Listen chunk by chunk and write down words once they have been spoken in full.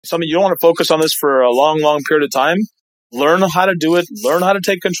something you don't want to focus on this for a long, long period of time. Learn how to do it. Learn how to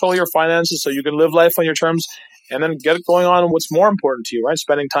take control of your finances so you can live life on your terms, and then get going on what's more important to you, right?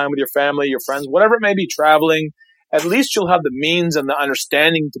 Spending time with your family, your friends, whatever it may be, traveling. At least you'll have the means and the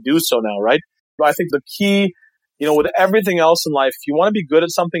understanding to do so now, right? But I think the key, with everything else in life, if you want to be good at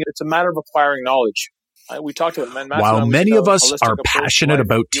something, it's a matter of acquiring knowledge. We talked about While many of us are passionate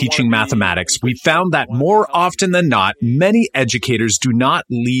about teaching mathematics, we found that more often than not, many educators do not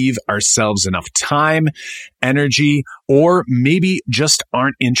leave ourselves enough time, energy, or maybe just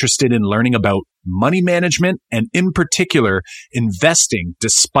aren't interested in learning about money management and, in particular, investing,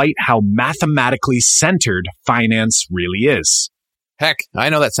 despite how mathematically centered finance really is. Heck, I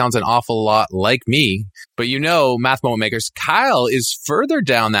know that sounds an awful lot like me, but Math Moment Makers, Kyle is further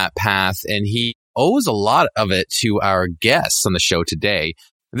down that path, and he owes a lot of it to our guests on the show today.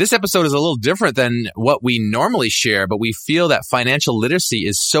 This episode is a little different than what we normally share, but we feel that financial literacy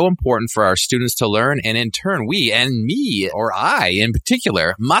is so important for our students to learn, and in turn, we, and me, or I in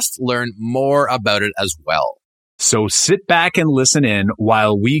particular, must learn more about it as well. So sit back and listen in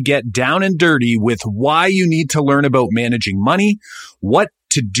while we get down and dirty with why you need to learn about managing money, what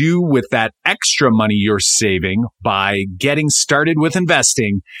to do with that extra money you're saving by getting started with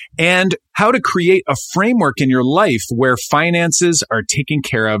investing, and how to create a framework in your life where finances are taken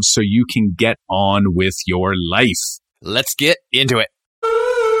care of so you can get on with your life. Let's get into it.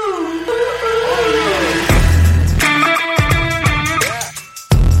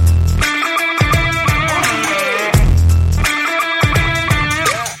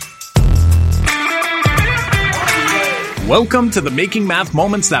 Welcome to the Making Math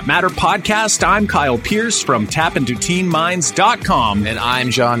Moments That Matter podcast. I'm Kyle Pierce from tapintoteenminds.com. And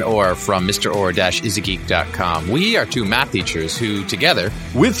I'm John Orr from MrOrr-isageek.com. We are two math teachers who, together,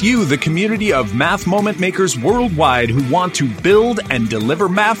 with you, the community of math moment makers worldwide who want to build and deliver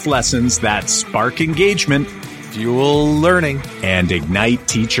math lessons that spark engagement, fuel learning, and ignite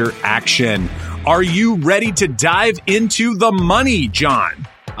teacher action. Are you ready to dive into the money, John?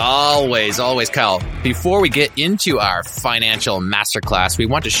 Always, Kyle. Before we get into our financial masterclass, we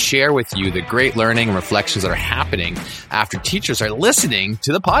want to share with you the great learning and reflections that are happening after teachers are listening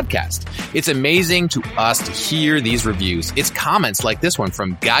to the podcast. It's amazing to us to hear these reviews. It's comments like this one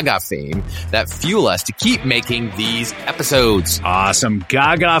from Gaga fame that fuel us to keep making these episodes. Awesome.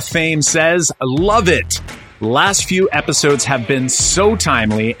 Gaga fame says, love it. Last few episodes have been so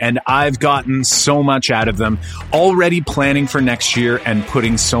timely, and I've gotten so much out of them, already planning for next year and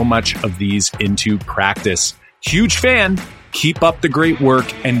putting so much of these into practice. Huge fan. Keep up the great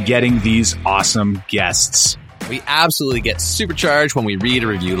work and getting these awesome guests. We absolutely get supercharged when we read a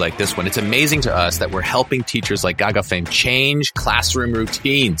review like this one. It's amazing to us that we're helping teachers like Gaga fame change classroom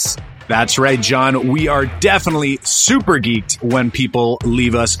routines. That's right, John. We are definitely super geeked when people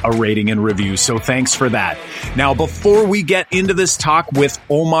leave us a rating and review, so thanks for that. Now, before we get into this talk with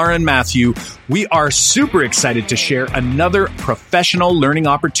Omar and Matthew, we are super excited to share another professional learning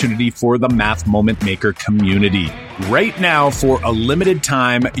opportunity for the Math Moment Maker community. Right now, for a limited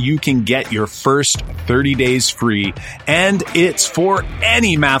time, you can get your first 30 days free, and it's for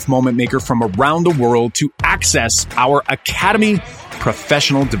any Math Moment Maker from around the world to access our Academy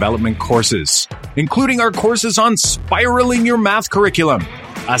professional development courses, including our courses on spiraling your math curriculum,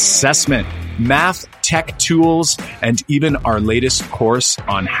 assessment, math tech tools, and even our latest course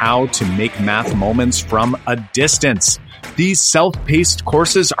on how to make math moments from a distance. These self-paced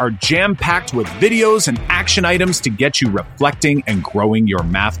courses are jam-packed with videos and action items to get you reflecting and growing your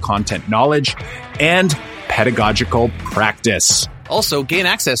math content knowledge and pedagogical practice. Also, gain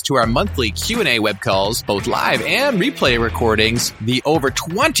access to our monthly Q&A web calls, both live and replay recordings, the over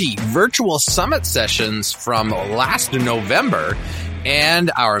 20 virtual summit sessions from last November, and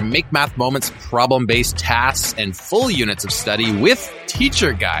our Make Math Moments problem-based tasks and full units of study with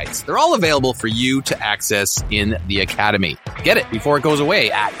teacher guides. They're all available for you to access in the Academy. Get it before it goes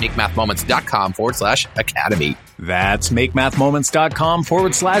away at makemathmoments.com/academy. That's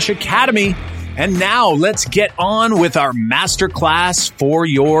makemathmoments.com/academy. And now let's get on with our masterclass for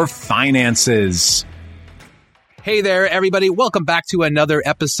your finances. Hey there, everybody. Welcome back to another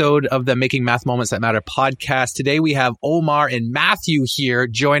episode of the Making Math Moments That Matter podcast. Today we have Omar and Matthew here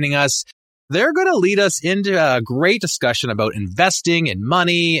joining us. They're going to lead us into a great discussion about investing and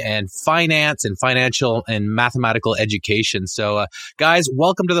money and finance and financial and mathematical education. So, guys,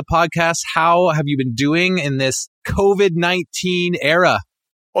 welcome to the podcast. How have you been doing in this COVID-19 era?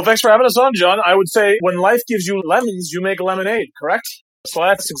 Well, thanks for having us on, John. I would say when life gives you lemons, you make lemonade, correct? So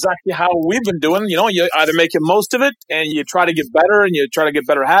that's exactly how we've been doing. You either make the most of it and you try to get better and you try to get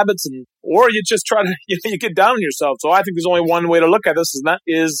better habits, or you just try to, you get down on yourself. So I think there's only one way to look at this, and that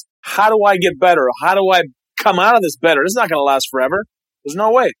is, how do I get better? How do I come out of this better? This is not going to last forever. There's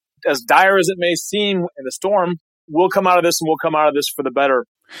no way. As dire as it may seem in the storm, we'll come out of this, and we'll come out of this for the better.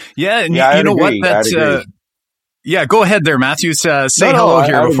 Yeah. And you know what? Yeah, go ahead there, Matthew. Say hello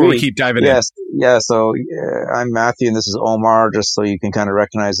here before we keep diving in. Yeah. So I'm Matthew, and this is Omar, just so you can kind of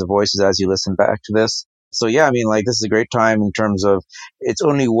recognize the voices as you listen back to this. So yeah, I mean, like, this is a great time in terms of, it's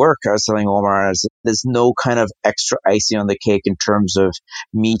only work. I was telling Omar, there's no kind of extra icing on the cake in terms of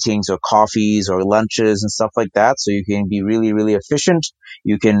meetings or coffees or lunches and stuff like that. So you can be really, really efficient.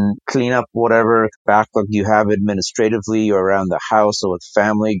 You can clean up whatever backlog you have administratively or around the house or with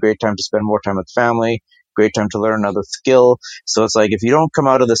family. Great time to spend more time with family. Great time to learn another skill. So it's like, if you don't come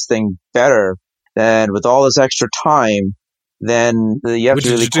out of this thing better, then with all this extra time, then you have to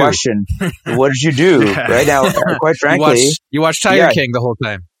really question, what did you do? Yeah. Right now, quite frankly. You watch Tiger King the whole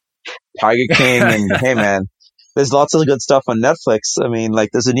time. Tiger King, and hey man, there's lots of good stuff on Netflix. I mean,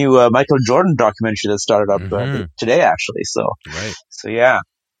 like, there's a new Michael Jordan documentary that started up today, actually. So yeah.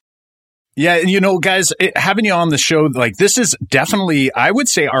 Yeah, guys, having you on the show, like, this is definitely, I would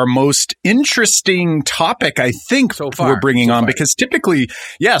say, our most interesting topic, I think, we're bringing on. Because typically,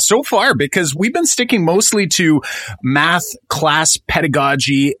 so far, because we've been sticking mostly to math class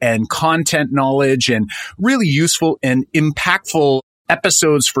pedagogy and content knowledge and really useful and impactful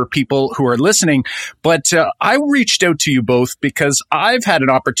episodes for people who are listening. But I reached out to you both because I've had an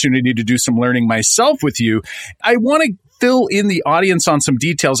opportunity to do some learning myself with you. I want to fill in the audience on some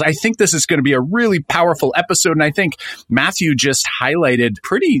details. I think this is going to be a really powerful episode. And I think Matthew just highlighted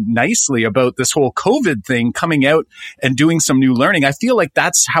pretty nicely about this whole COVID thing, coming out and doing some new learning. I feel like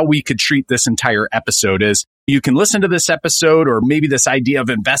that's how we could treat this entire episode. Is you can listen to this episode, or maybe this idea of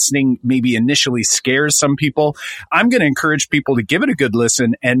investing maybe initially scares some people. I'm going to encourage people to give it a good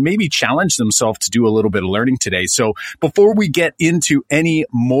listen and maybe challenge themselves to do a little bit of learning today. So before we get into any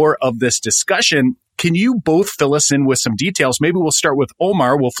more of this discussion, can you both fill us in with some details? Maybe we'll start with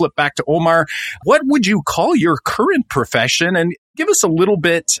Omar. We'll flip back to Omar. What would you call your current profession? And give us a little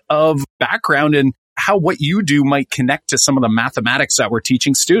bit of background and how what you do might connect to some of the mathematics that we're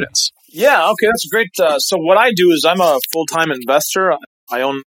teaching students. Yeah, okay, that's great. So what I do is I'm a full-time investor. I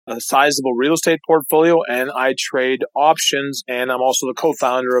own a sizable real estate portfolio, and I trade options, and I'm also the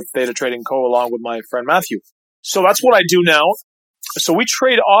co-founder of Theta Trading Co. along with my friend Matthew. So that's what I do now. So we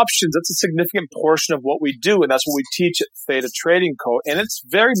trade options. That's a significant portion of what we do, and that's what we teach at Theta Trading Co. And it's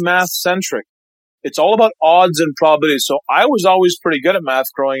very math-centric. It's all about odds and probabilities. So I was always pretty good at math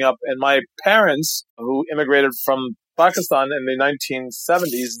growing up, and my parents, who immigrated from Pakistan in the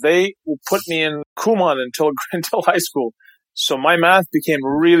 1970s, they put me in Kumon until high school. So my math became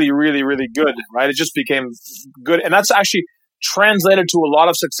really, really, really good, right? It just became good. And that's actually translated to a lot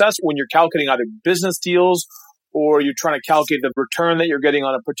of success when you're calculating either business deals or you're trying to calculate the return that you're getting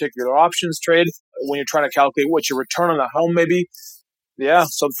on a particular options trade, when you're trying to calculate what your return on a home may be. Yeah,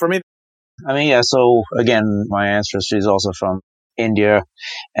 so for me. I mean, yeah, so again, my ancestry is also from India,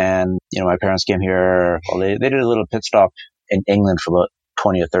 and, my parents came here, well, they did a little pit stop in England for about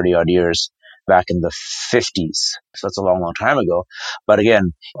 20 or 30 odd years back in the 50s. So that's a long, long time ago. But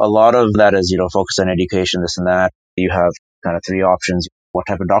again, a lot of that is, focused on education, this and that. You have kind of three options. What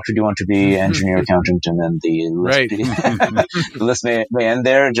type of doctor do you want to be? Engineer, accountant, and then the list may end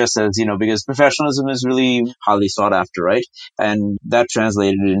there, just as, because professionalism is really highly sought after, right? And that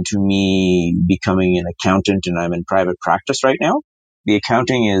translated into me becoming an accountant, and I'm in private practice right now. The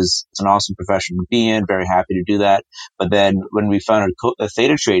accounting it's an awesome profession to be in, very happy to do that. But then when we founded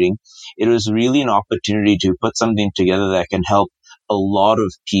Theta Trading, it was really an opportunity to put something together that can help a lot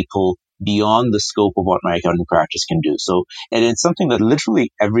of people beyond the scope of what my accounting practice can do. So, and it's something that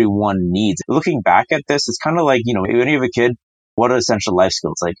literally everyone needs. Looking back at this, it's kind of like, when you have a kid, what are essential life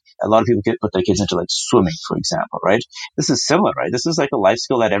skills? Like, a lot of people put their kids into, like, swimming, for example, right? This is similar, right? This is like a life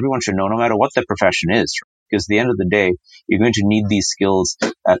skill that everyone should know, no matter what their profession is. Because at the end of the day, you're going to need these skills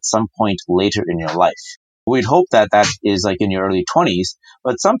at some point later in your life. We'd hope that is like in your early 20s,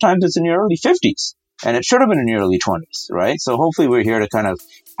 but sometimes it's in your early 50s. And it should have been in your early 20s, right? So hopefully we're here to kind of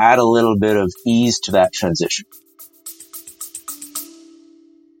add a little bit of ease to that transition.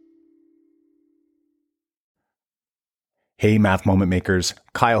 Hey, Math Moment Makers,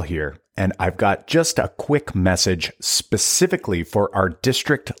 Kyle here, and I've got just a quick message specifically for our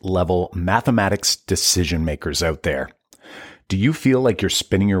district-level mathematics decision makers out there. Do you feel like you're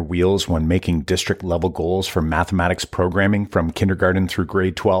spinning your wheels when making district-level goals for mathematics programming from kindergarten through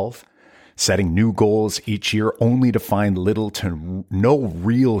grade 12? setting new goals each year only to find little to no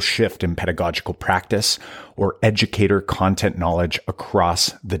real shift in pedagogical practice or educator content knowledge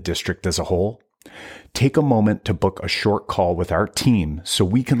across the district as a whole? Take a moment to book a short call with our team so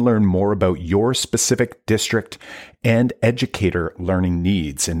we can learn more about your specific district and educator learning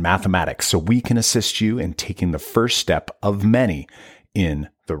needs in mathematics so we can assist you in taking the first step of many in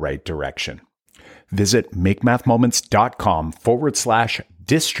the right direction. Visit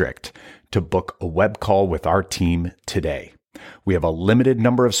makemathmoments.com/district to book a web call with our team today. We have a limited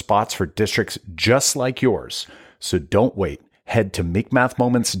number of spots for districts just like yours, so don't wait. Head to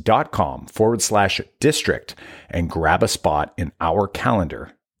makemathmoments.com/district and grab a spot in our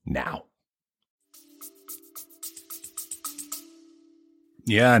calendar now.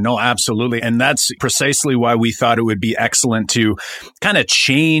 Yeah, no, absolutely. And that's precisely why we thought it would be excellent to kind of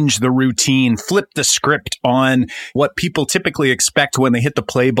change the routine, flip the script on what people typically expect when they hit the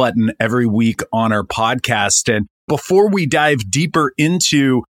play button every week on our podcast. And before we dive deeper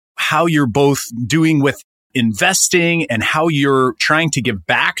into how you're both doing with investing and how you're trying to give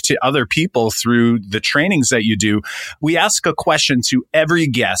back to other people through the trainings that you do, we ask a question to every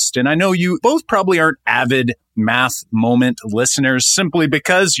guest. And I know you both probably aren't avid Math Moment listeners simply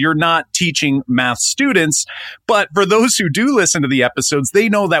because you're not teaching math students. But for those who do listen to the episodes, they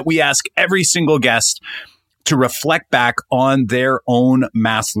know that we ask every single guest to reflect back on their own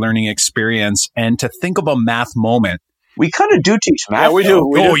math learning experience and to think of a math moment. We kind of do teach math. Yeah, we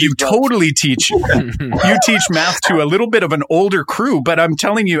do. You totally teach. You teach math to a little bit of an older crew, but I'm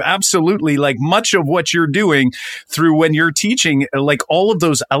telling you, absolutely, like much of what you're doing through when you're teaching, like all of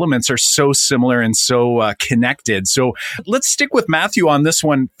those elements are so similar and so connected. So let's stick with Matthew on this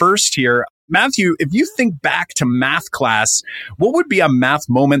one first here. Matthew, if you think back to math class, what would be a math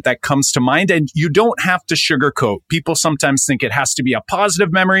moment that comes to mind? And you don't have to sugarcoat. People sometimes think it has to be a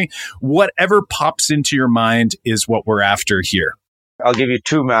positive memory. Whatever pops into your mind is what we're after here. I'll give you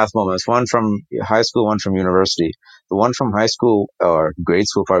two math moments, one from high school, one from university. The one from high school or grade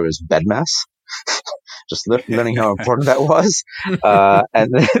school probably was BEDMAS. Just learning how important that was.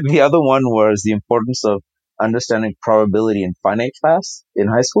 And the other one was the importance of understanding probability in finite class in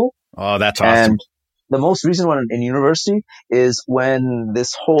high school. Oh, that's awesome. And the most recent one in university is when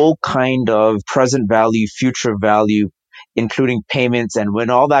this whole kind of present value, future value, including payments, and when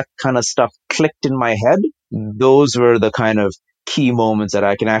all that kind of stuff clicked in my head, those were the kind of key moments that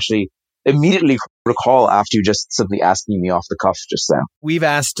I can actually immediately recall after you just simply asking me off the cuff just now. We've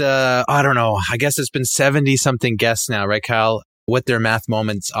asked, I don't know, I guess it's been 70 something guests now, right, Kyle? What their math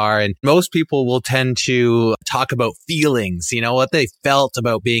moments are. And most people will tend to talk about feelings, what they felt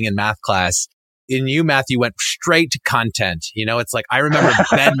about being in math class. In you, Matthew, went straight to content. It's like, I remember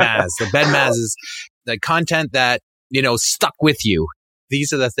BEDMAS. The BEDMAS is the content that, stuck with you.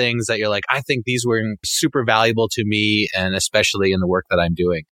 These are the things that you're like, I think these were super valuable to me, and especially in the work that I'm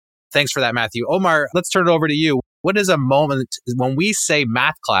doing. Thanks for that, Matthew. Omar, let's turn it over to you. What is a moment when we say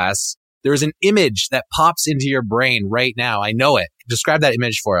math class? There's an image that pops into your brain right now. I know it. Describe that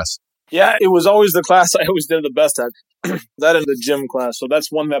image for us. Yeah, it was always the class I always did the best at. That and the gym class. So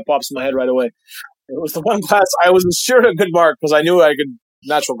that's one that pops in my head right away. It was the one class I was sure a good mark because I knew I could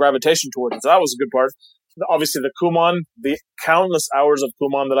natural gravitation towards it. So that was a good part. Obviously, the Kumon, the countless hours of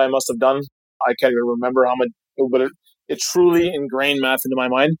Kumon that I must have done. I can't even remember how much, but it truly ingrained math into my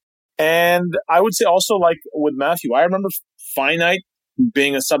mind. And I would say also, like with Matthew, I remember finite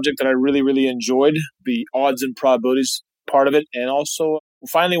being a subject that I really, really enjoyed, the odds and probabilities part of it. And also,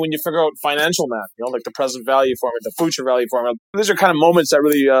 finally, when you figure out financial math, like the present value formula, the future value formula, these are kind of moments that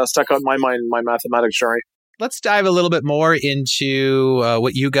really stuck out in my mind, my mathematics journey. Let's dive a little bit more into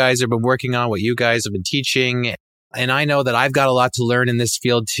what you guys have been working on, what you guys have been teaching. And I know that I've got a lot to learn in this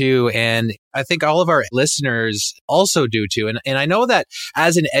field too. And I think all of our listeners also do too. And I know that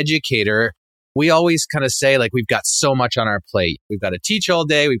as an educator, we always kind of say like, we've got so much on our plate. We've got to teach all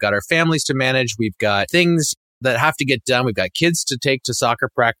day. We've got our families to manage. We've got things that have to get done. We've got kids to take to soccer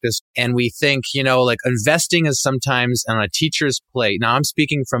practice. And we think, like investing is sometimes on a teacher's plate. Now I'm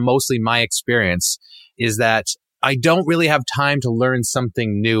speaking from mostly my experience is that I don't really have time to learn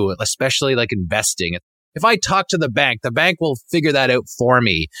something new, especially like investing. If I talk to the bank will figure that out for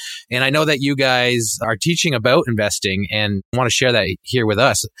me. And I know that you guys are teaching about investing and want to share that here with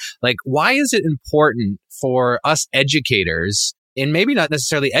us. Like, why is it important for us educators, and maybe not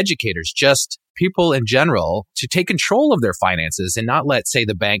necessarily educators, just people in general, to take control of their finances and not let, say,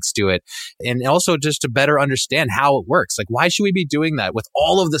 the banks do it? And also just to better understand how it works. Like, why should we be doing that with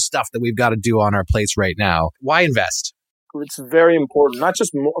all of the stuff that we've got to do on our plates right now? Why invest? It's very important, not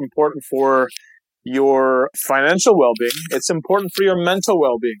just important for your financial well-being. It's important for your mental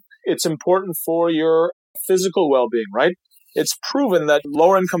well-being. It's important for your physical well-being, right? It's proven that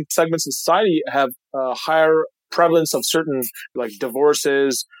lower income segments in society have a higher prevalence of certain like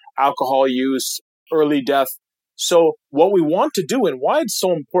divorces, alcohol use, early death. So what we want to do and why it's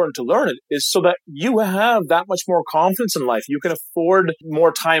so important to learn it is so that you have that much more confidence in life. You can afford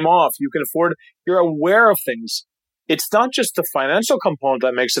more time off. You're aware of things. It's not just the financial component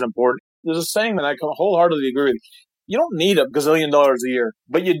that makes it important. There's a saying that I can wholeheartedly agree with. You don't need $1 gazillion a year,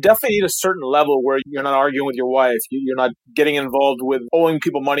 but you definitely need a certain level where you're not arguing with your wife. You're not getting involved with owing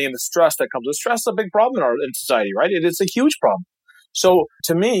people money and the stress that comes with stress. Is a big problem in society, right? It is a huge problem. So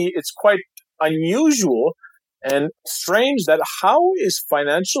to me, it's quite unusual and strange that how is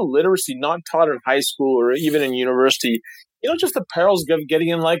financial literacy not taught in high school or even in university? Just the perils of getting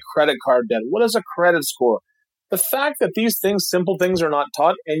in like credit card debt. What is a credit score? The fact that these things, simple things, are not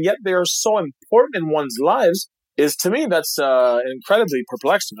taught, and yet they are so important in one's lives is, to me, that's incredibly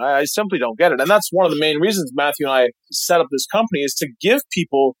perplexing. I simply don't get it. And that's one of the main reasons Matthew and I set up this company, is to give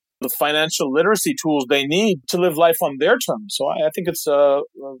people the financial literacy tools they need to live life on their terms. So I think it's a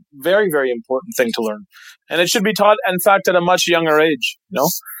very, very important thing to learn. And it should be taught, in fact, at a much younger age.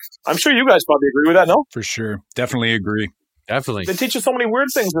 I'm sure you guys probably agree with that, no? For sure. Definitely agree. Definitely. They teach you so many weird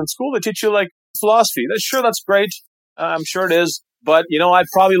things in school. They teach you like philosophy. That's great. I'm sure it is. But, I'd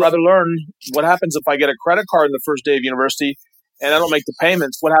probably rather learn what happens if I get a credit card in the first day of university and I don't make the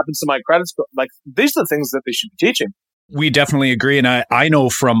payments. What happens to my credit score? Like, these are the things that they should be teaching. We definitely agree. And I know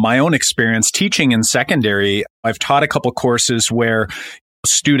from my own experience teaching in secondary, I've taught a couple courses where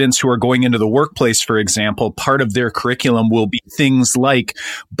students who are going into the workplace, for example, part of their curriculum will be things like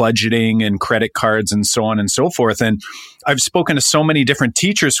budgeting and credit cards and so on and so forth. And I've spoken to so many different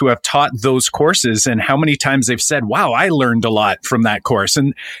teachers who have taught those courses, and how many times they've said, wow, I learned a lot from that course.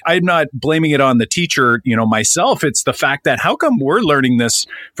 And I'm not blaming it on the teacher, myself. It's the fact that how come we're learning this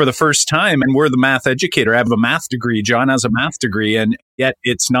for the first time and we're the math educator? I have a math degree. John has a math degree. And yet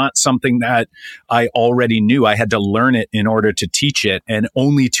it's not something that I already knew. I had to learn it in order to teach it, and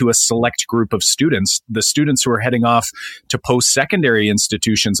only to a select group of students. The students who are heading off to post-secondary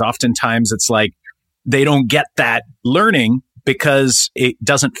institutions, oftentimes it's like they don't get that learning because it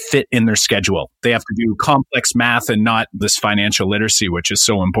doesn't fit in their schedule. They have to do complex math and not this financial literacy, which is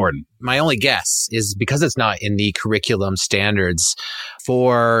so important. My only guess is because it's not in the curriculum standards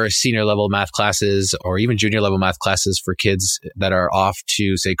for senior level math classes or even junior level math classes for kids that are off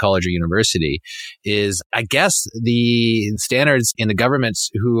to, say, college or university, is I guess the standards in the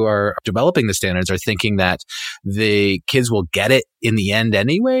governments who are developing the standards are thinking that the kids will get it in the end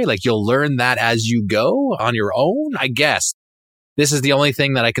anyway. Like, you'll learn that as you go on your own, I guess. This is the only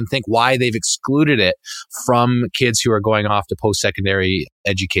thing that I can think why they've excluded it from kids who are going off to post-secondary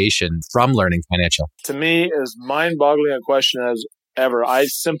education from learning financial. To me, as mind-boggling a question as ever. I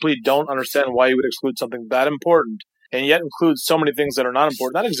simply don't understand why you would exclude something that important and yet include so many things that are not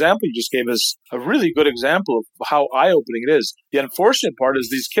important. That example you just gave is a really good example of how eye-opening it is. The unfortunate part is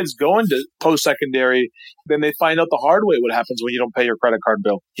these kids go into post-secondary, then they find out the hard way what happens when you don't pay your credit card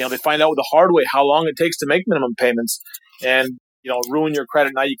bill. They find out the hard way how long it takes to make minimum payments and ruin your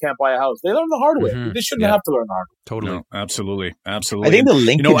credit. Now you can't buy a house. They learn the hard way. Mm-hmm. They shouldn't have to learn the hard way. Totally. No, absolutely. Absolutely. I think the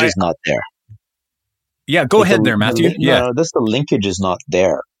linkage is not there. Yeah, go ahead there, Matthew. The linkage is not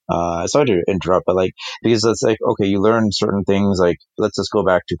there. Sorry to interrupt, but because it's okay, you learn certain things, let's just go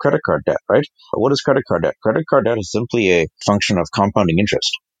back to credit card debt, right? What is credit card debt? Credit card debt is simply a function of compounding interest,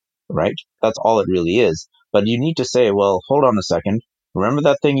 right? That's all it really is. But you need to say, well, hold on a second. Remember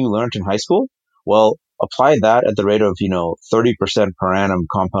that thing you learned in high school? Well, apply that at the rate of, 30% per annum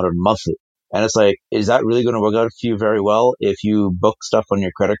compounded monthly. And it's is that really going to work out for you very well if you book stuff on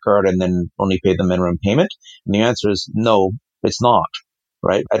your credit card and then only pay the minimum payment? And the answer is no, it's not,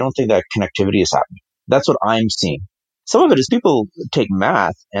 right? I don't think that connectivity is happening. That's what I'm seeing. Some of it is people take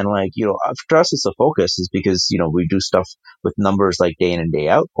math and for us it's a focus is because, we do stuff with numbers day in and day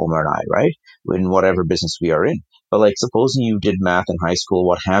out, Omar and I, right? In whatever business we are in. But supposing you did math in high school,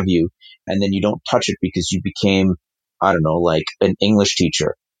 what have you, and then you don't touch it because you became, I don't know, an English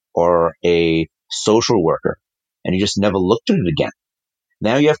teacher or a social worker, and you just never looked at it again.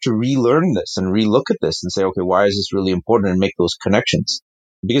 Now you have to relearn this and relook at this and say, okay, why is this really important, and make those connections?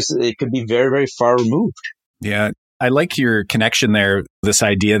 Because it could be very, very far removed. Yeah, I like your connection there, this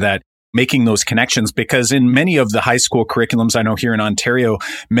idea that making those connections, because in many of the high school curriculums, I know here in Ontario,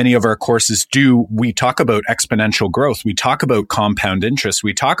 many of our courses we talk about exponential growth. We talk about compound interest.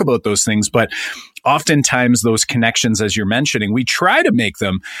 We talk about those things, but oftentimes those connections, as you're mentioning, we try to make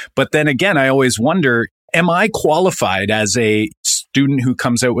them. But then again, I always wonder, am I qualified as a student who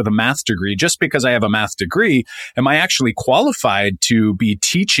comes out with a math degree? Just because I have a math degree, am I actually qualified to be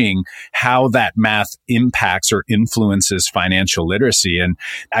teaching how that math impacts or influences financial literacy? And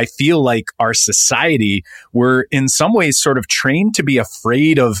I feel like our society, we're in some ways sort of trained to be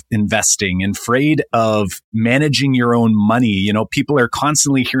afraid of investing and afraid of managing your own money. You know, people are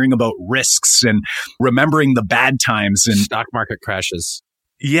constantly hearing about risks and remembering the bad times and stock market crashes.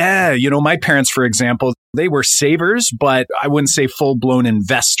 Yeah. You know, my parents, for example, they were savers, but I wouldn't say full-blown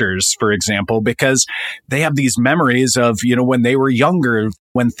investors, for example, because they have these memories of, you know, when they were younger,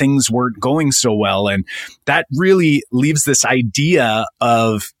 when things weren't going so well. And that really leaves this idea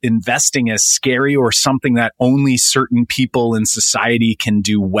of investing as scary or something that only certain people in society can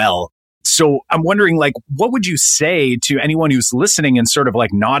do well. So I'm wondering, like, what would you say to anyone who's listening and sort of like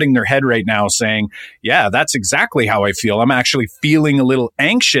nodding their head right now saying, yeah, that's exactly how I feel. I'm actually feeling a little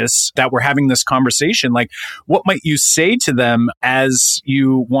anxious that we're having this conversation. Like, what might you say to them as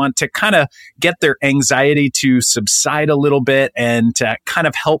you want to kind of get their anxiety to subside a little bit and to kind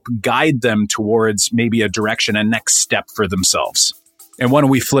of help guide them towards maybe a direction, a next step for themselves? And why don't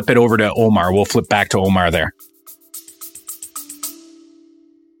we flip it over to Omar? We'll flip back to Omar there.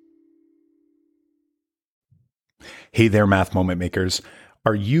 Hey there, Math Moment Makers.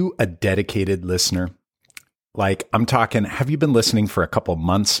 Are you a dedicated listener? Like, I'm talking, have you been listening for a couple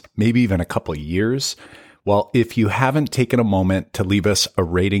months, maybe even a couple years? Well, if you haven't taken a moment to leave us a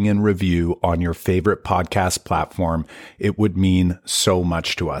rating and review on your favorite podcast platform, it would mean so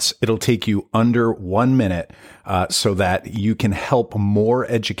much to us. It'll take you under 1 minute so that you can help more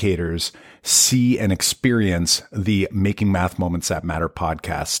educators see and experience the Making Math Moments That Matter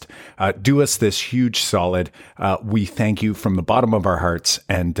podcast. Do us this huge solid. We thank you from the bottom of our hearts.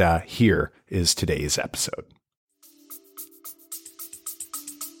 And here is today's episode.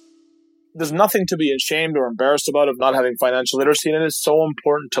 There's nothing to be ashamed or embarrassed about of not having financial literacy, and it is so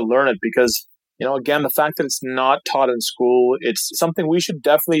important to learn it because, you know, again, the fact that it's not taught in school, it's something we should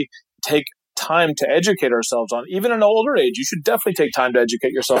definitely take time to educate ourselves on. Even at an older age, you should definitely take time to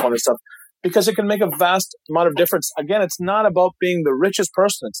educate yourself on this stuff because it can make a vast amount of difference. Again, it's not about being the richest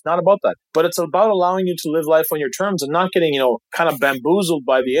person. It's not about that. But it's about allowing you to live life on your terms and not getting, you know, kind of bamboozled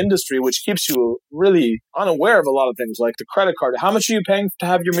by the industry, which keeps you really unaware of a lot of things like the credit card. How much are you paying to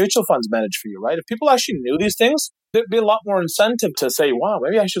have your mutual funds managed for you, right? If people actually knew these things, there'd be a lot more incentive to say, wow,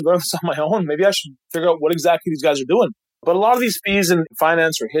 maybe I should learn this on my own. Maybe I should figure out what exactly these guys are doing. But a lot of these fees in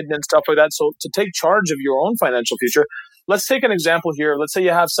finance are hidden and stuff like that. So to take charge of your own financial future, let's take an example here. Let's say you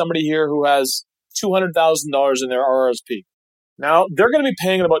have somebody here who has $200,000 in their RRSP. Now, they're going to be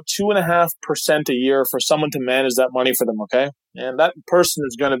paying about 2.5% a year for someone to manage that money for them, okay? And that person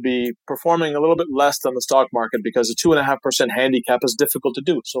is going to be performing a little bit less than the stock market because a 2.5% handicap is difficult to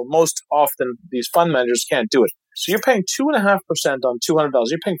do. So most often, these fund managers can't do it. So you're paying 2.5% on $200,000.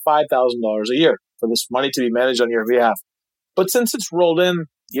 You're paying $5,000 a year for this money to be managed on your behalf. But since it's rolled in,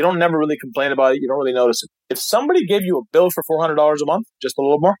 you don't never really complain about it. You don't really notice it. If somebody gave you a bill for $400 a month, just a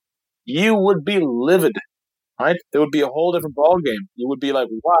little more, you would be livid, right? There would be a whole different ballgame. You would be like,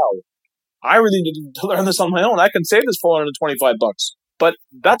 wow, I really need to learn this on my own. I can save this $425. But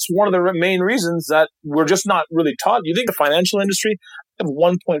that's one of the main reasons that we're just not really taught. You think the financial industry have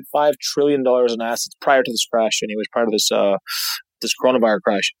 $1.5 trillion in assets prior to this crash, anyways, prior to this coronavirus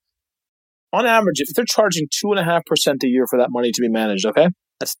crash. On average, if they're charging 2.5% a year for that money to be managed, okay,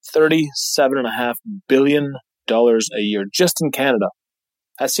 that's $37.5 billion a year just in Canada.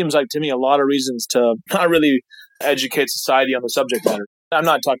 That seems like to me a lot of reasons to not really educate society on the subject matter. I'm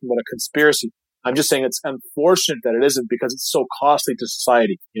not talking about a conspiracy. I'm just saying it's unfortunate that it isn't because it's so costly to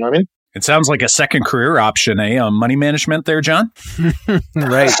society. You know what I mean? It sounds like a second career option, on money management there, John?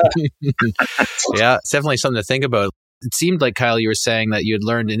 Right. Yeah, it's definitely something to think about. It seemed like, Kyle, you were saying that you had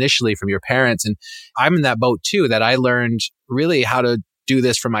learned initially from your parents. And I'm in that boat too, that I learned really how to do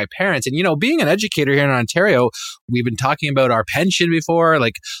this from my parents. And, you know, being an educator here in Ontario, we've been talking about our pension before.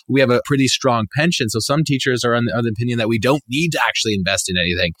 Like, we have a pretty strong pension. So some teachers are of the opinion that we don't need to actually invest in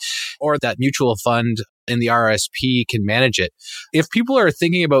anything, or that mutual fund in the RRSP can manage it. If people are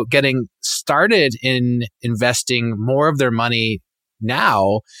thinking about getting started in investing more of their money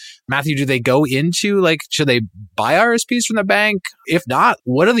now, Matthew, do they go into, like, should they buy RSPs from the bank? If not,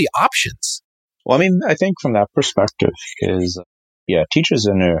 what are the options? Well, I mean, I think from that perspective is, teachers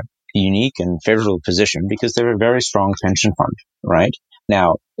are in a unique and favorable position because they're a very strong pension fund, right?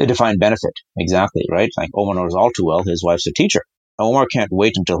 Now, a defined benefit, exactly, right? Like Omar knows all too well, his wife's a teacher. Omar can't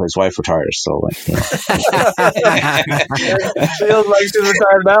wait until his wife retires, so, like, you know. Feels like she's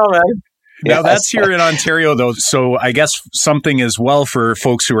retired now, man. Now that's here in Ontario, though. So I guess something as well for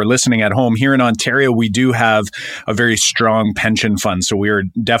folks who are listening at home. Here in Ontario, we do have a very strong pension fund. So we are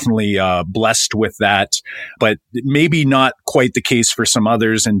definitely blessed with that, but maybe not quite the case for some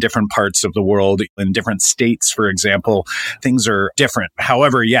others in different parts of the world. In different states, for example, things are different.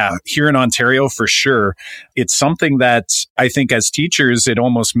 However, yeah, here in Ontario, for sure, it's something that I think as teachers, it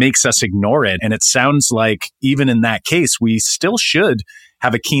almost makes us ignore it. And it sounds like even in that case, we still should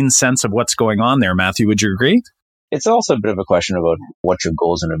have a keen sense of what's going on there. Matthew, would you agree? It's also a bit of a question about what your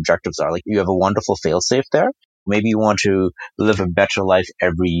goals and objectives are. Like, you have a wonderful fail-safe there. Maybe you want to live a better life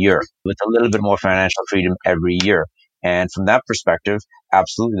every year with a little bit more financial freedom every year. And from that perspective,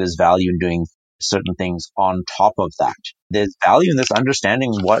 absolutely there's value in doing certain things on top of that. There's value in this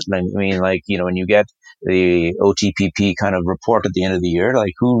understanding what, I mean, like, you know, when you get the OTPP kind of report at the end of the year,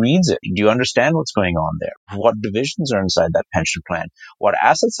 like, who reads it? Do you understand what's going on there? What divisions are inside that pension plan? What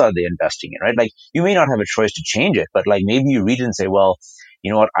assets are they investing in, right? Like, you may not have a choice to change it, but like maybe you read it and say, well,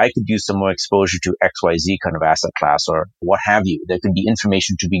 you know what, I could use some more exposure to XYZ kind of asset class or what have you. There could be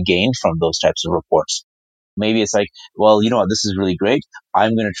information to be gained from those types of reports. Maybe it's like, well, you know what, this is really great.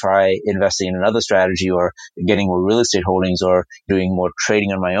 I'm going to try investing in another strategy or getting more real estate holdings or doing more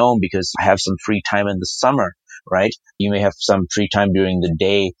trading on my own because I have some free time in the summer, right? You may have some free time during the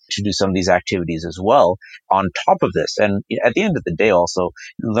day to do some of these activities as well on top of this. And at the end of the day, also,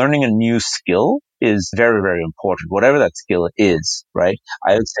 learning a new skill is very, very important, whatever that skill is, right?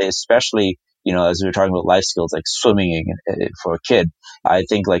 I would say especially, you know, as we were talking about life skills like swimming for a kid, I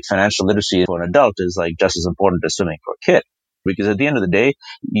think like financial literacy for an adult is like just as important as swimming for a kid. Because at the end of the day,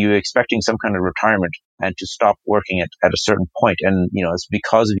 you're expecting some kind of retirement and to stop working at a certain point. And, you know, it's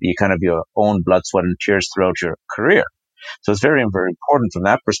because of your own blood, sweat, and tears throughout your career. So it's very, very important from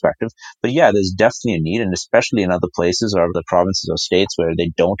that perspective. But yeah, there's definitely a need, and especially in other places or the provinces or states where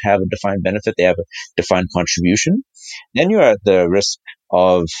they don't have a defined benefit, they have a defined contribution. Then you're at the risk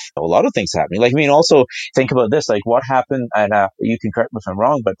of a lot of things happening. Like, I mean, also think about this, like what happened, and you can correct me if I'm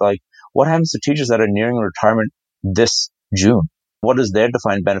wrong, but like what happens to teachers that are nearing retirement this June? What does their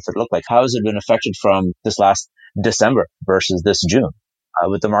defined benefit look like? How has it been affected from this last December versus this June?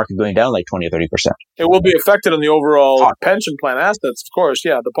 With the market going down like 20 or 30%. It will be affected on the overall pension plan assets, of course.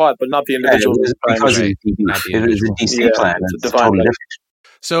 Yeah, the pot, but not the individual. Because it is a DC plan. It's totally different.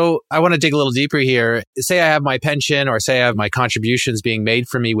 So I want to dig a little deeper here. Say I have my pension or say I have my contributions being made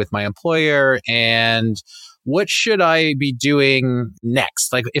for me with my employer, and what should I be doing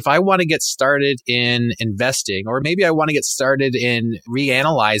next? Like if I want to get started in investing, or maybe I want to get started in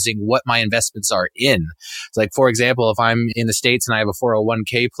reanalyzing what my investments are in. It's like, for example, if I'm in the States and I have a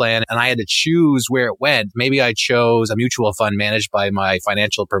 401k plan and I had to choose where it went, maybe I chose a mutual fund managed by my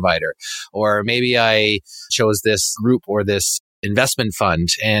financial provider, or maybe I chose this group or this investment fund.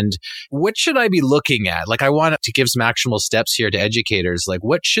 And what should I be looking at? Like, I want to give some actionable steps here to educators. Like,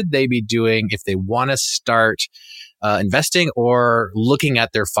 what should they be doing if they want to start investing or looking at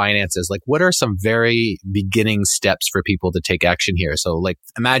their finances? Like, what are some very beginning steps for people to take action here? So, like,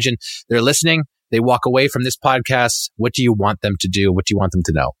 imagine they're listening, they walk away from this podcast. What do you want them to do? What do you want them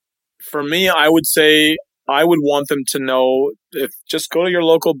to know? For me, I would say I would want them to know, if just go to your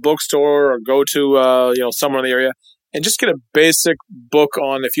local bookstore or go to somewhere in the area, and just get a basic book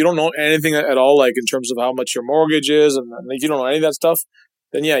on, if you don't know anything at all, like in terms of how much your mortgage is, and if you don't know any of that stuff,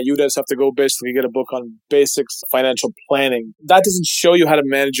 then yeah, you just have to go basically get a book on basics financial planning. That doesn't show you how to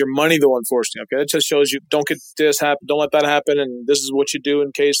manage your money though, unfortunately. Okay, it just shows you don't get this happen, don't let that happen, and this is what you do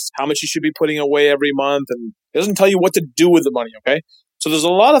in case, how much you should be putting away every month, and it doesn't tell you what to do with the money. Okay, so there's a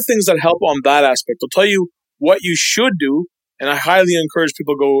lot of things that help on that aspect. They'll tell you what you should do, and I highly encourage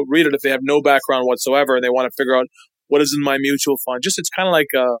people to go read it if they have no background whatsoever and they want to figure out what is in my mutual fund. Just, it's kind of like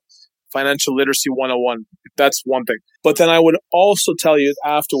a financial literacy 101. That's one thing. But then I would also tell you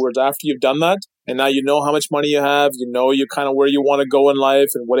afterwards, after you've done that, and now you know how much money you have, you know you kind of where you want to go in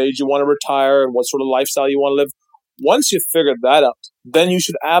life and what age you want to retire and what sort of lifestyle you want to live. Once you've figured that out, then you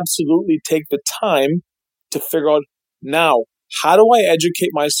should absolutely take the time to figure out, now, how do I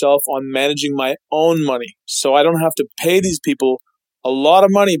educate myself on managing my own money so I don't have to pay these people a lot of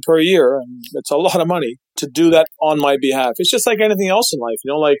money per year, and it's a lot of money, to do that on my behalf. It's just like anything else in life.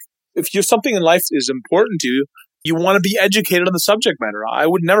 You know, like if something in life is important to you, you want to be educated on the subject matter. I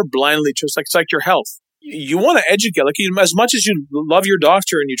would never blindly trust, like it's like your health. You want to educate, like as much as you love your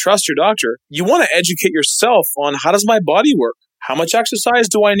doctor and you trust your doctor, you want to educate yourself on, how does my body work? How much exercise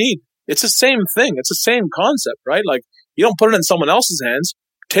do I need? It's the same thing. It's the same concept, right? Like you don't put it in someone else's hands.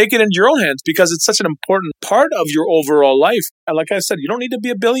 Take it into your own hands because it's such an important part of your overall life. And like I said, you don't need to be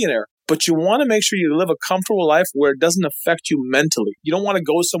a billionaire, but you want to make sure you live a comfortable life where it doesn't affect you mentally. You don't want to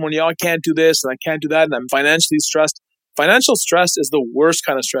go somewhere, I can't do this and I can't do that and I'm financially stressed. Financial stress is the worst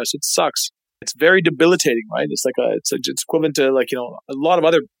kind of stress. It sucks. It's very debilitating, right? It's like it's equivalent to a lot of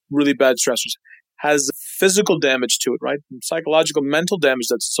other really bad stressors. Has physical damage to it, right? Psychological, mental damage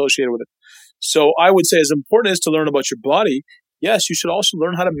that's associated with it. So I would say as important as to learn about your body, yes, you should also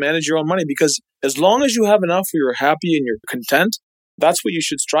learn how to manage your own money, because as long as you have enough where you're happy and you're content, that's what you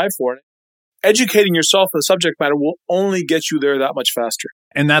should strive for. Educating yourself on the subject matter will only get you there that much faster.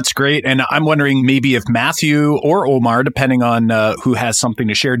 And that's great. And I'm wondering maybe if Matthew or Omar, depending on who has something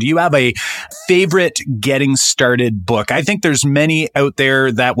to share, do you have a favorite getting started book? I think there's many out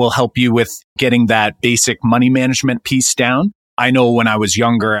there that will help you with getting that basic money management piece down. I know when I was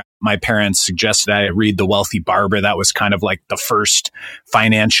younger, my parents suggested I read The Wealthy Barber. That was kind of like the first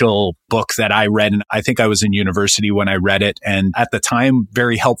financial book that I read. And I think I was in university when I read it. And at the time,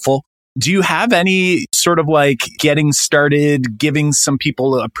 very helpful. Do you have any sort of like getting started, giving some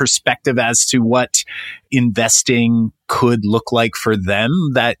people a perspective as to what investing could look like for them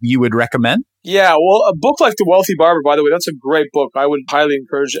that you would recommend? Yeah, well, a book like The Wealthy Barber, by the way, that's a great book. I would highly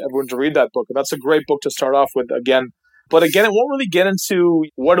encourage everyone to read that book. And that's a great book to start off with again. But again, it won't really get into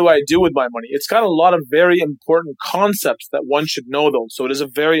what do I do with my money. It's got a lot of very important concepts that one should know, though. So it is a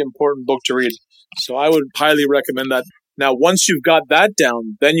very important book to read. So I would highly recommend that. Now, once you've got that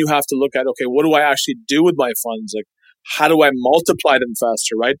down, then you have to look at, okay, what do I actually do with my funds? Like, how do I multiply them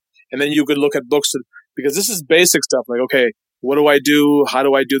faster, right? And then you could look at books because this is basic stuff. Like, okay, what do I do? How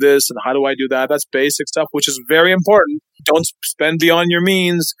do I do this? And how do I do that? That's basic stuff, which is very important. Don't spend beyond your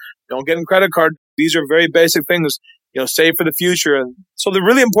means. Don't get a credit card. These are very basic things. Save for the future. And so the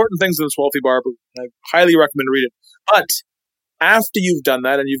really important things in this Wealthy Barber, I highly recommend to read it. But after you've done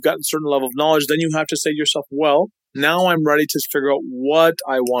that and you've gotten a certain level of knowledge, then you have to say to yourself, well, now I'm ready to figure out what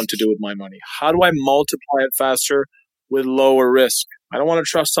I want to do with my money. How do I multiply it faster with lower risk? I don't want to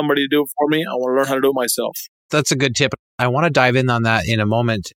trust somebody to do it for me. I want to learn how to do it myself. That's a good tip. I want to dive in on that in a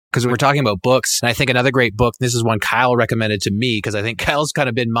moment because we're talking about books. And I think another great book, this is one Kyle recommended to me because I think Kyle's kind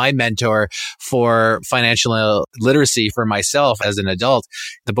of been my mentor for financial literacy for myself as an adult.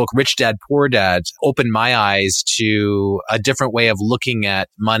 The book Rich Dad, Poor Dad opened my eyes to a different way of looking at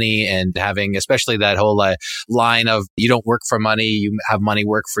money and having, especially that whole line of you don't work for money, you have money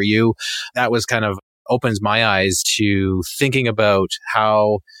work for you. That was kind of opens my eyes to thinking about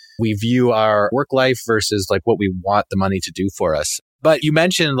how we view our work life versus like what we want the money to do for us. But you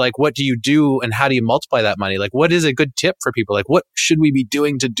mentioned like, what do you do and how do you multiply that money? Like, what is a good tip for people? Like, what should we be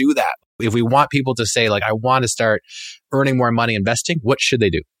doing to do that? If we want people to say like, I want to start earning more money investing, what should they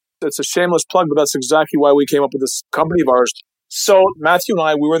do? It's a shameless plug, but that's exactly why we came up with this company of ours. So Matthew and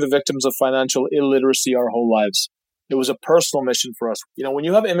I, we were the victims of financial illiteracy our whole lives. It was a personal mission for us. When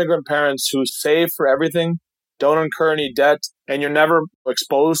you have immigrant parents who save for everything, don't incur any debt, and you're never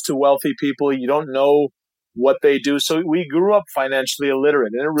exposed to wealthy people, you don't know what they do. So we grew up financially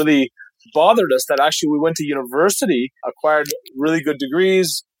illiterate, and it really bothered us that actually we went to university, acquired really good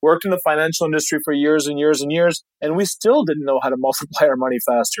degrees, worked in the financial industry for years and years and years, and we still didn't know how to multiply our money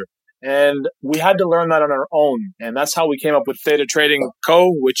faster. And we had to learn that on our own. And that's how we came up with Theta Trading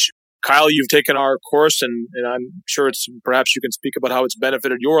Co., which Kyle, you've taken our course, and I'm sure perhaps you can speak about how it's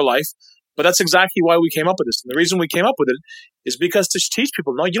benefited your life. But that's exactly why we came up with this. And the reason we came up with it is because to teach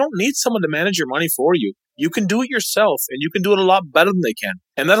people, no, you don't need someone to manage your money for you. You can do it yourself, and you can do it a lot better than they can.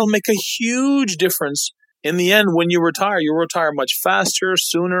 And that'll make a huge difference in the end when you retire. You'll retire much faster,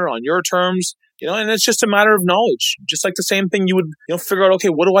 sooner, on your terms, and it's just a matter of knowledge. Just like the same thing you would, figure out, okay,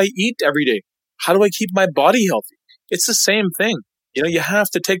 what do I eat every day? How do I keep my body healthy? It's the same thing. You have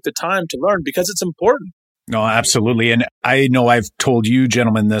to take the time to learn because it's important. No, absolutely. And I know I've told you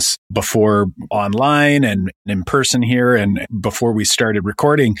gentlemen this before online and in person here and before we started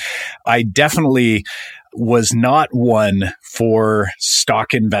recording. I definitely was not one for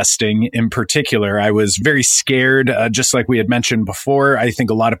stock investing in particular. I was very scared, just like we had mentioned before. I think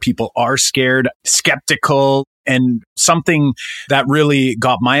a lot of people are scared, skeptical. And something that really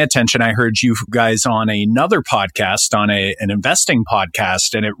got my attention, I heard you guys on another podcast, on an investing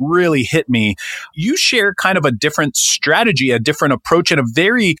podcast, and it really hit me. You share kind of a different strategy, a different approach, and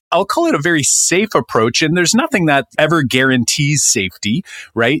I'll call it a very safe approach. And there's nothing that ever guarantees safety,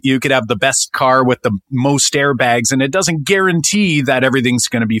 right? You could have the best car with the most airbags, and it doesn't guarantee that everything's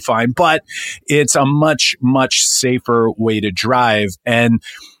going to be fine, but it's a much, much safer way to drive. And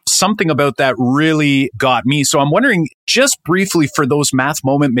something about that really got me. So I'm wondering, just briefly, for those math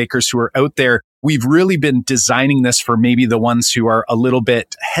moment makers who are out there, we've really been designing this for maybe the ones who are a little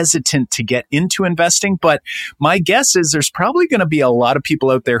bit hesitant to get into investing. But my guess is there's probably going to be a lot of people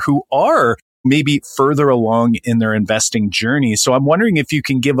out there who are maybe further along in their investing journey. So I'm wondering if you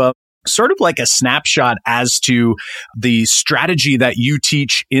can give a sort of like a snapshot as to the strategy that you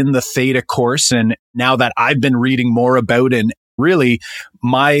teach in the Theta course. And now that I've been reading more about it, really,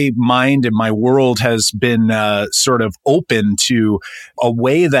 my mind and my world has been sort of open to a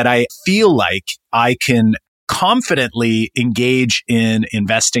way that I feel like I can confidently engage in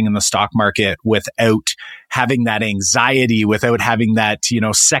investing in the stock market without having that anxiety, without having that,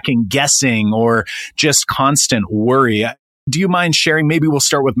 second guessing or just constant worry. Do you mind sharing? Maybe we'll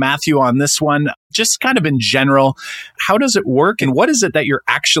start with Matthew on this one. Just kind of in general, how does it work and what is it that you're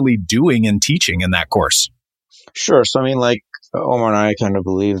actually doing and teaching in that course? Sure. So, like Omar and I kind of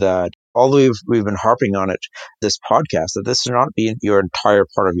believe that although we've been harping on it, this podcast, that this should not be your entire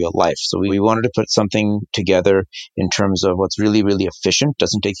part of your life. So we wanted to put something together in terms of what's really, really efficient,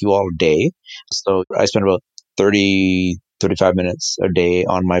 doesn't take you all day. So I spend about 35 minutes a day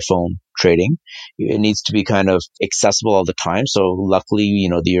on my phone trading. It needs to be kind of accessible all the time. So luckily,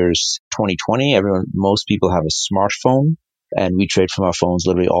 the year's 2020, most people have a smartphone and we trade from our phones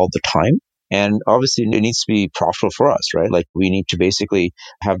literally all the time. And obviously it needs to be profitable for us, right? Like we need to basically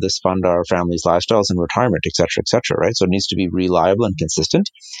have this fund our family's lifestyles and retirement, et cetera, right? So it needs to be reliable and consistent.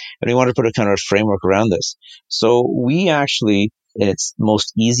 And we want to put a kind of framework around this. So we actually, in its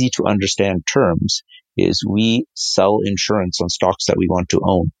most easy to understand terms, is we sell insurance on stocks that we want to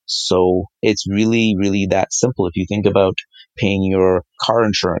own. So it's really, really that simple. If you think about paying your car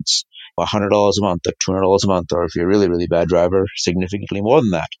insurance, $100 a month or $200 a month, or if you're a really, really bad driver, significantly more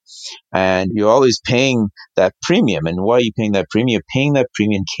than that. And you're always paying that premium. And why are you paying that premium? You're paying that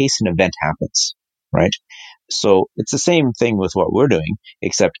premium in case an event happens, right? So it's the same thing with what we're doing,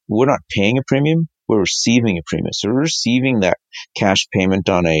 except we're not paying a premium, we're receiving a premium. So we're receiving that cash payment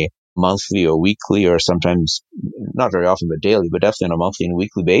on a monthly or weekly, or sometimes not very often, but daily, but definitely on a monthly and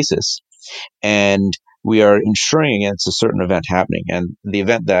weekly basis. And we are insuring against a certain event happening. And the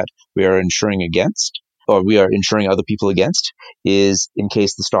event that we are insuring against, or we are insuring other people against, is in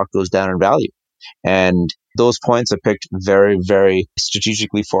case the stock goes down in value. And those points are picked very, very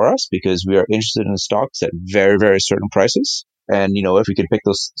strategically for us because we are interested in stocks at very, very certain prices. And, if we can pick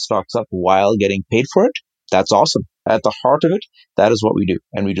those stocks up while getting paid for it, that's awesome. At the heart of it, that is what we do.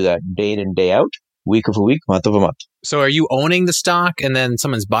 And we do that day in and day out, week over week, month over month. So are you owning the stock and then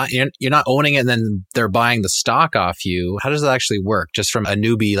someone's buying? You're not owning it and then they're buying the stock off you. How does that actually work? Just from a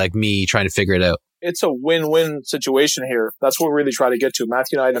newbie like me trying to figure it out. It's a win-win situation here. That's what we really try to get to.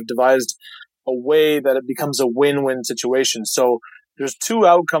 Matthew and I have devised a way that it becomes a win-win situation. So there's two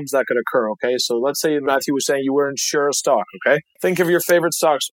outcomes that could occur, okay? So let's say Matthew was saying you were insure a stock, okay? Think of your favorite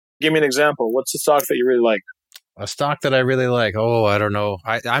stocks. Give me an example. What's the stock that you really like? A stock that I really like. Oh, I don't know.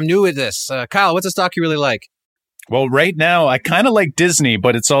 I'm new at this. Kyle, what's a stock you really like? Well, right now, I kind of like Disney,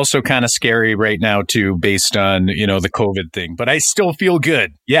 but it's also kind of scary right now, too, based on, the COVID thing. But I still feel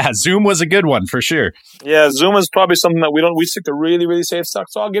good. Yeah, Zoom was a good one for sure. Yeah, Zoom is probably something that we stick to really, really safe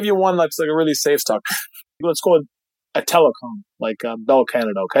stocks. So I'll give you one that's like a really safe stock. Let's go with a telecom, like Bell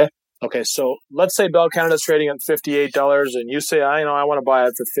Canada, okay? Okay, so let's say Bell Canada is trading at $58 and you say, I want to buy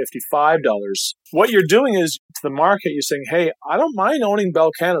it for $55. What you're doing is to the market, you're saying, hey, I don't mind owning Bell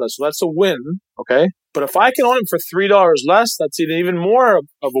Canada. So that's a win, okay? But if I can own it for $3 less, that's even more of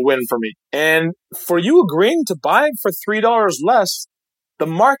a win for me. And for you agreeing to buy it for $3 less, the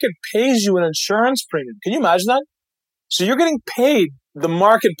market pays you an insurance premium. Can you imagine that? So you're getting paid. The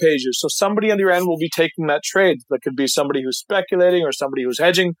market pays you. So somebody on your end will be taking that trade. That could be somebody who's speculating or somebody who's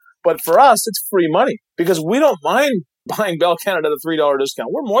hedging. But for us, it's free money because we don't mind buying Bell Canada at a $3 discount.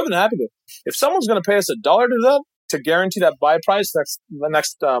 We're more than happy to. If someone's going to pay us $1 to that, to guarantee that buy price the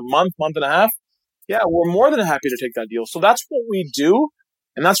next month and a half, yeah, we're more than happy to take that deal. So that's what we do,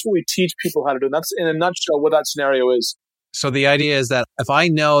 and that's what we teach people how to do. And that's, in a nutshell, what that scenario is. So the idea is that if I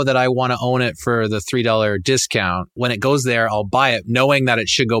know that I want to own it for the $3 discount, when it goes there, I'll buy it knowing that it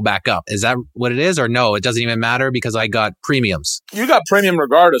should go back up. Is that what it is? Or no, it doesn't even matter because I got premiums? You got premium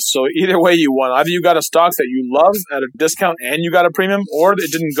regardless. So either way you want. Either you got a stock that you love at a discount and you got a premium, or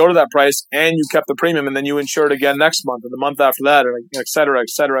it didn't go to that price and you kept the premium and then you insure it again next month and the month after that, and et cetera, et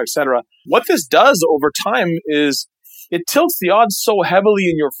cetera, et cetera. What this does over time is it tilts the odds so heavily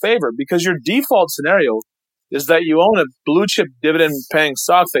in your favor because your default scenario is that you own a blue chip dividend paying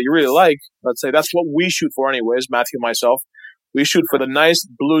stock that you really like. Let's say that's what we shoot for anyways, Matthew and myself. We shoot for the nice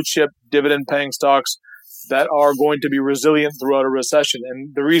blue chip dividend paying stocks that are going to be resilient throughout a recession.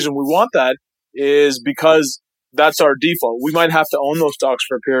 And the reason we want that is because that's our default. We might have to own those stocks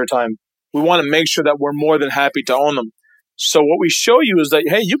for a period of time. We want to make sure that we're more than happy to own them. So what we show you is that,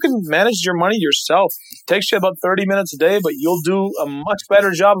 hey, you can manage your money yourself. It takes you about 30 minutes a day, but you'll do a much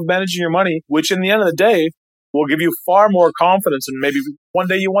better job of managing your money, which in the end of the day will give you far more confidence. And maybe one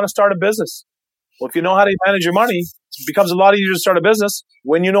day you want to start a business. Well, if you know how to manage your money, it becomes a lot easier to start a business.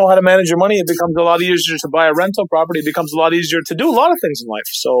 When you know how to manage your money, it becomes a lot easier to buy a rental property. It becomes a lot easier to do a lot of things in life.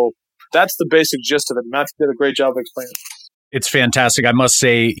 So that's the basic gist of it. Matthew did a great job of explaining it. It's fantastic. I must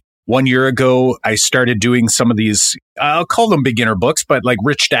say, 1 year ago, I started doing some of these, I'll call them beginner books, but like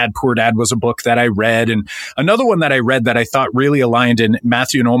Rich Dad, Poor Dad was a book that I read. And another one that I read that I thought really aligned, and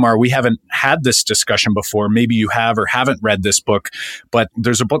Matthew and Omar, we haven't had this discussion before. Maybe you have or haven't read this book, but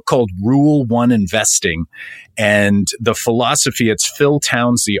there's a book called Rule 1 Investing. And the philosophy, it's Phil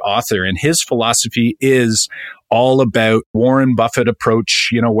Towns, the author, and his philosophy is all about Warren Buffett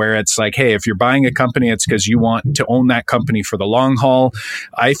approach, where it's like, hey, if you're buying a company, it's because you want to own that company for the long haul.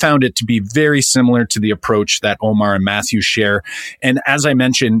 I found it to be very similar to the approach that Omar and Matthew share. And as I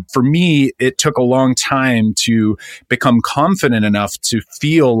mentioned, for me, it took a long time to become confident enough to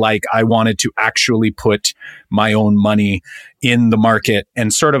feel like I wanted to actually put my own money in the market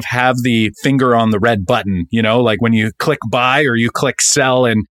and sort of have the finger on the red button, like when you click buy or you click sell,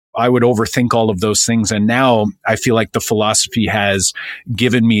 and I would overthink all of those things. And now I feel like the philosophy has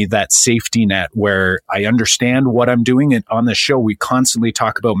given me that safety net where I understand what I'm doing. And on the show, we constantly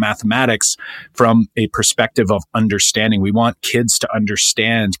talk about mathematics from a perspective of understanding. We want kids to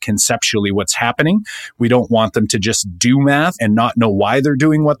understand conceptually what's happening. We don't want them to just do math and not know why they're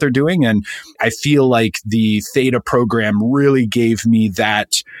doing what they're doing. And I feel like the Theta program really gave me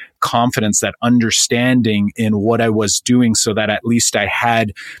that confidence, that understanding in what I was doing, so that at least I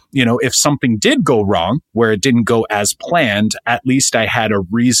had, if something did go wrong, where it didn't go as planned, at least I had a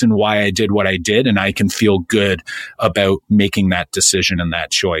reason why I did what I did, and I can feel good about making that decision and that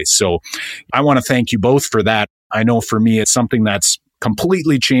choice. So I want to thank you both for that. I know for me, it's something that's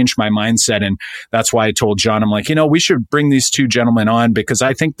completely changed my mindset. And that's why I told John, I'm like, we should bring these two gentlemen on, because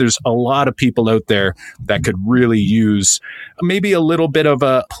I think there's a lot of people out there that could really use maybe a little bit of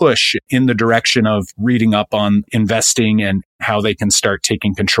a push in the direction of reading up on investing and how they can start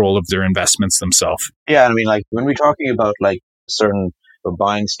taking control of their investments themselves. Yeah. I mean, like when we're talking about like certain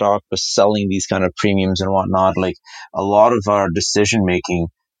buying stock, but selling these kind of premiums and whatnot, like a lot of our decision making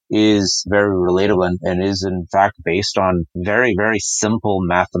is very relatable and is in fact based on very, very simple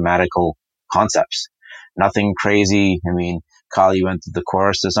mathematical concepts. Nothing crazy. I mean, Kyle, you went through the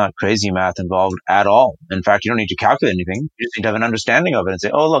course. There's not crazy math involved at all. In fact, you don't need to calculate anything. You just need to have an understanding of it and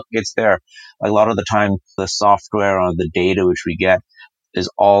say, oh, look, it's there. Like a lot of the time, the software or the data which we get is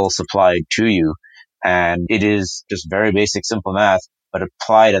all supplied to you. And it is just very basic, simple math, but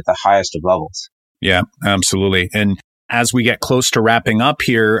applied at the highest of levels. Yeah, absolutely. And as we get close to wrapping up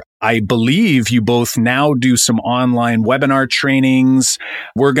here, I believe you both now do some online webinar trainings.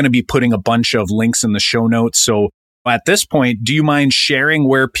 We're going to be putting a bunch of links in the show notes. So at this point, do you mind sharing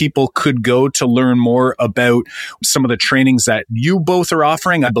where people could go to learn more about some of the trainings that you both are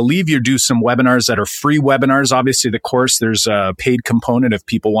offering? I believe you do some webinars that are free webinars. Obviously, the course, there's a paid component if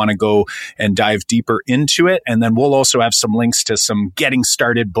people want to go and dive deeper into it. And then we'll also have some links to some getting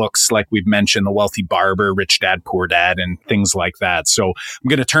started books, like we've mentioned, The Wealthy Barber, Rich Dad, Poor Dad, and things like that. So I'm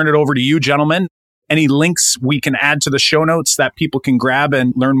going to turn it over to you, gentlemen. Any links we can add to the show notes that people can grab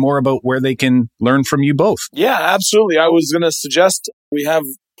and learn more about where they can learn from you both? Yeah, absolutely. I was going to suggest we have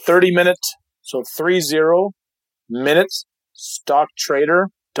 30-minute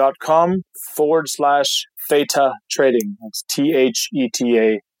stocktrader.com/theta trading. That's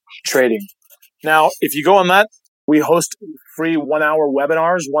THETA trading. Now, if you go on that, we host free 1-hour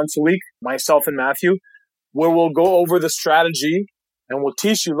webinars once a week, myself and Matthew, where we'll go over the strategy. And we'll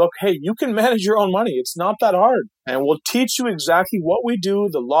teach you, look, hey, you can manage your own money. It's not that hard. And we'll teach you exactly what we do,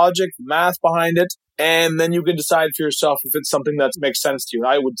 the logic, the math behind it. And then you can decide for yourself if it's something that makes sense to you.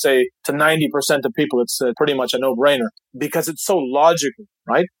 I would say to 90% of people, it's pretty much a no-brainer because it's so logical,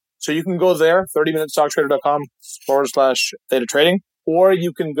 right? So you can go there, 30minutesstocktrader.com/theta trading, or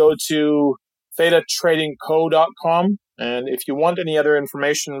you can go to thetatradingco.com. And if you want any other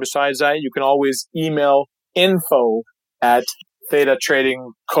information besides that, you can always email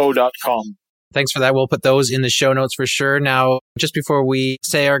info@thetatradingco.com. Thanks for that. We'll put those in the show notes for sure. Now, just before we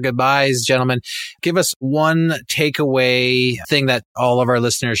say our goodbyes, gentlemen, give us one takeaway thing that all of our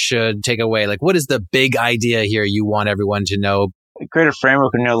listeners should take away. Like, what is the big idea here you want everyone to know? Create a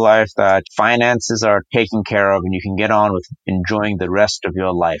framework in your life that finances are taken care of and you can get on with enjoying the rest of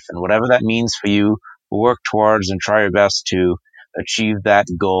your life. And whatever that means for you, work towards and try your best to achieve that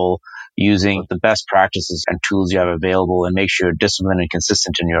goal using the best practices and tools you have available, and make sure you're disciplined and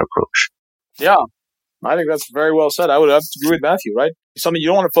consistent in your approach. Yeah, I think that's very well said. I would have to agree with Matthew, right? Something you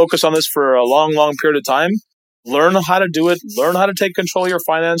don't want to focus on this for a long, long period of time. Learn how to do it. Learn how to take control of your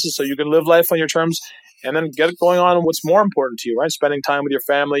finances so you can live life on your terms, and then get it going on what's more important to you, right? Spending time with your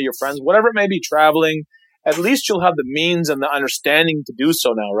family, your friends, whatever it may be, traveling. At least you'll have the means and the understanding to do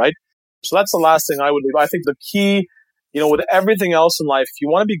so now, right? So that's the last thing I would leave. I think the key, with everything else in life, if you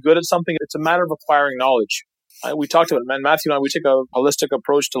want to be good at something, it's a matter of acquiring knowledge. We talked about it, man. Matthew and I, we take a holistic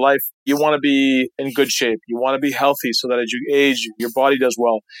approach to life. You want to be in good shape. You want to be healthy so that as you age, your body does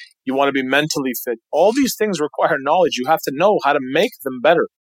well. You want to be mentally fit. All these things require knowledge. You have to know how to make them better.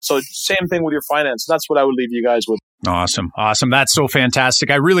 So same thing with your finance. That's what I would leave you guys with. Awesome. That's so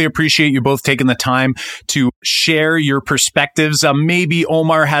fantastic. I really appreciate you both taking the time to share your perspectives. Maybe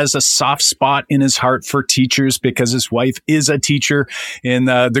Omar has a soft spot in his heart for teachers because his wife is a teacher in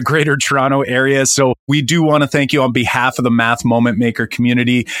the Greater Toronto area. So we do want to thank you on behalf of the Math Moment Maker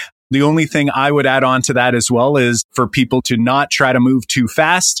community. The only thing I would add on to that as well is for people to not try to move too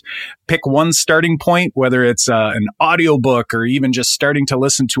fast. Pick one starting point, whether it's an audiobook or even just starting to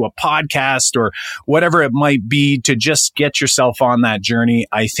listen to a podcast or whatever it might be, to just get yourself on that journey.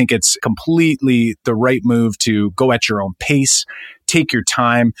 I think it's completely the right move to go at your own pace, take your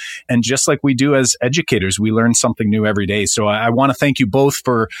time. And just like we do as educators, we learn something new every day. So I want to thank you both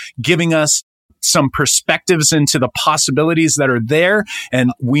for giving us some perspectives into the possibilities that are there.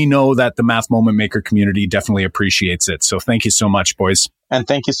 And we know that the Math Moment Maker community definitely appreciates it. So thank you so much, boys. And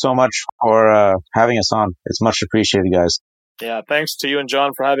thank you so much for having us on. It's much appreciated, guys. Yeah, thanks to you and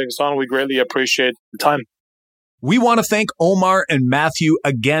John for having us on. We greatly appreciate the time. We want to thank Omar and Matthew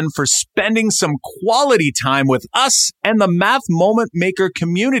again for spending some quality time with us and the Math Moment Maker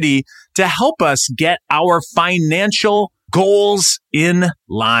community to help us get our financial goals in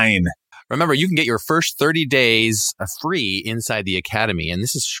line. Remember, you can get your first 30 days free inside the Academy. And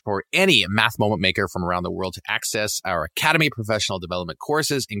this is for any Math Moment Maker from around the world to access our Academy professional development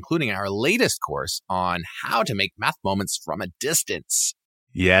courses, including our latest course on how to make math moments from a distance.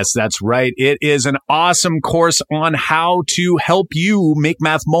 Yes, that's right. It is an awesome course on how to help you make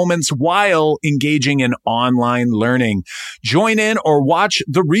math moments while engaging in online learning. Join in or watch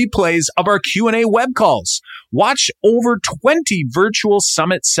the replays of our Q&A web calls. Watch over 20 virtual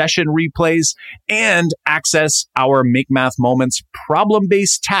summit session replays and access our Make Math Moments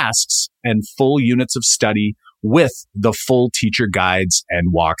problem-based tasks and full units of study with the full teacher guides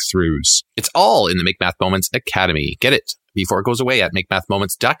and walkthroughs. It's all in the Make Math Moments Academy. Get it before it goes away at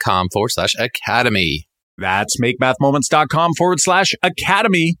makemathmoments.com/academy. That's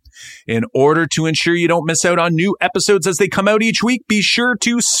makemathmoments.com/academy. In order to ensure you don't miss out on new episodes as they come out each week, be sure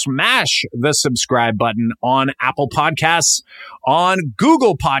to smash the subscribe button on Apple Podcasts, on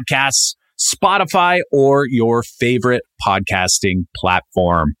Google Podcasts, Spotify, or your favorite podcasting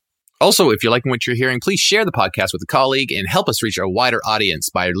platform. Also, if you're liking what you're hearing, please share the podcast with a colleague and help us reach a wider audience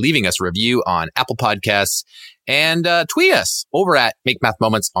by leaving us a review on Apple Podcasts and tweet us over at Make Math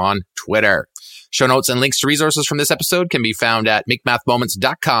Moments on Twitter. Show notes and links to resources from this episode can be found at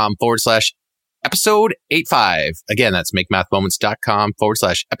makemathmoments.com/episode 85. Again, that's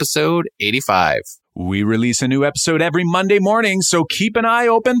makemathmoments.com/episode 85. We release a new episode every Monday morning, so keep an eye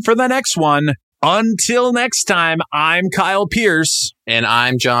open for the next one. Until next time, I'm Kyle Pierce. And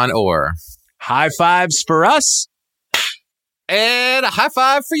I'm John Orr. High fives for us. And a high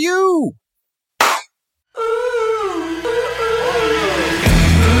five for you.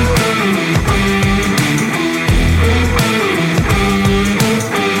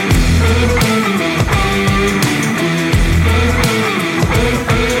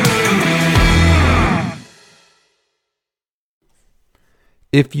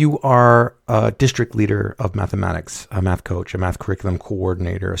 If you are a district leader of mathematics, a math coach, a math curriculum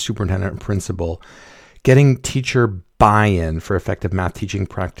coordinator, a superintendent and principal, getting teacher buy-in for effective math teaching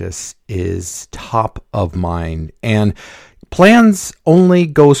practice is top of mind. And plans only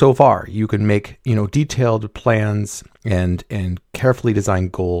go so far. You can make, detailed plans and carefully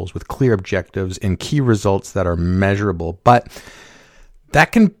designed goals with clear objectives and key results that are measurable. But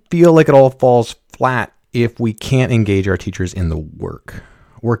that can feel like it all falls flat if we can't engage our teachers in the work.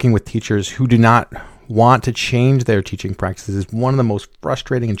 Working with teachers who do not want to change their teaching practices is one of the most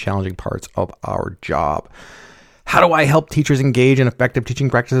frustrating and challenging parts of our job. How do I help teachers engage in effective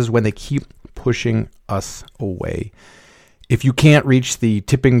teaching practices when they keep pushing us away? If you can't reach the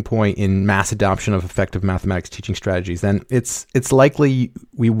tipping point in mass adoption of effective mathematics teaching strategies, then it's likely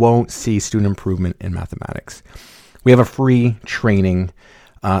we won't see student improvement in mathematics. We have a free training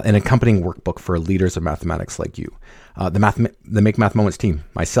an accompanying workbook for leaders of mathematics like you. The Make Math Moments team,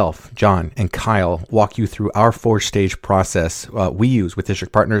 myself, John, and Kyle walk you through our 4-stage process we use with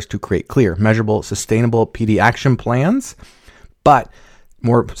district partners to create clear, measurable, sustainable PD action plans, but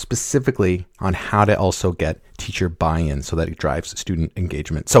more specifically on how to also get teacher buy-in so that it drives student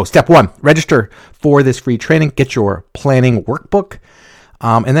engagement. So step 1, register for this free training, get your planning workbook,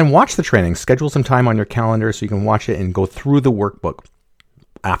 and then watch the training. Schedule some time on your calendar so you can watch it and go through the workbook.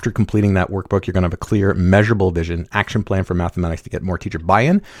 After completing that workbook, you're going to have a clear, measurable vision, action plan for mathematics to get more teacher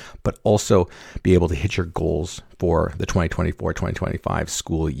buy-in, but also be able to hit your goals for the 2024-2025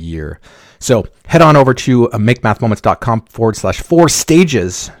 school year. So head on over to makemathmoments.com/4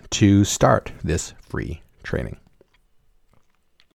 stages to start this free training.